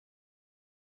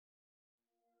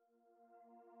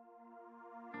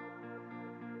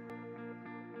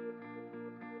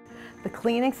The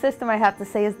cleaning system, I have to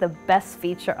say, is the best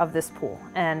feature of this pool.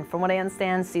 And from what I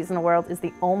understand, Seasonal World is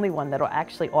the only one that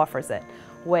actually offers it,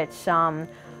 which,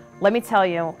 let me tell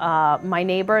you, my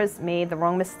neighbors made the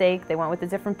wrong mistake. They went with a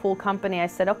different pool company. I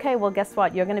said, okay, well, guess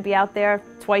what? You're going to be out there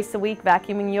twice a week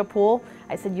vacuuming your pool.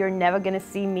 I said, you're never going to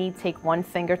see me take one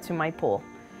finger to my pool.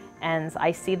 And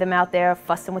I see them out there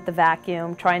fussing with the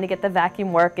vacuum, trying to get the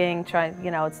vacuum working.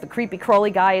 It's the creepy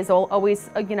crawly guy is always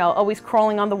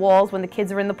crawling on the walls when the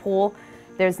kids are in the pool.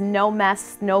 There's no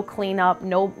mess, no cleanup,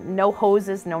 no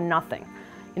hoses, no nothing.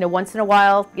 Once in a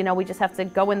while, we just have to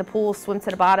go in the pool, swim to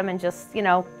the bottom, and just,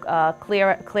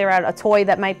 clear out a toy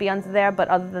that might be under there. But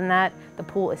other than that, the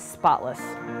pool is spotless.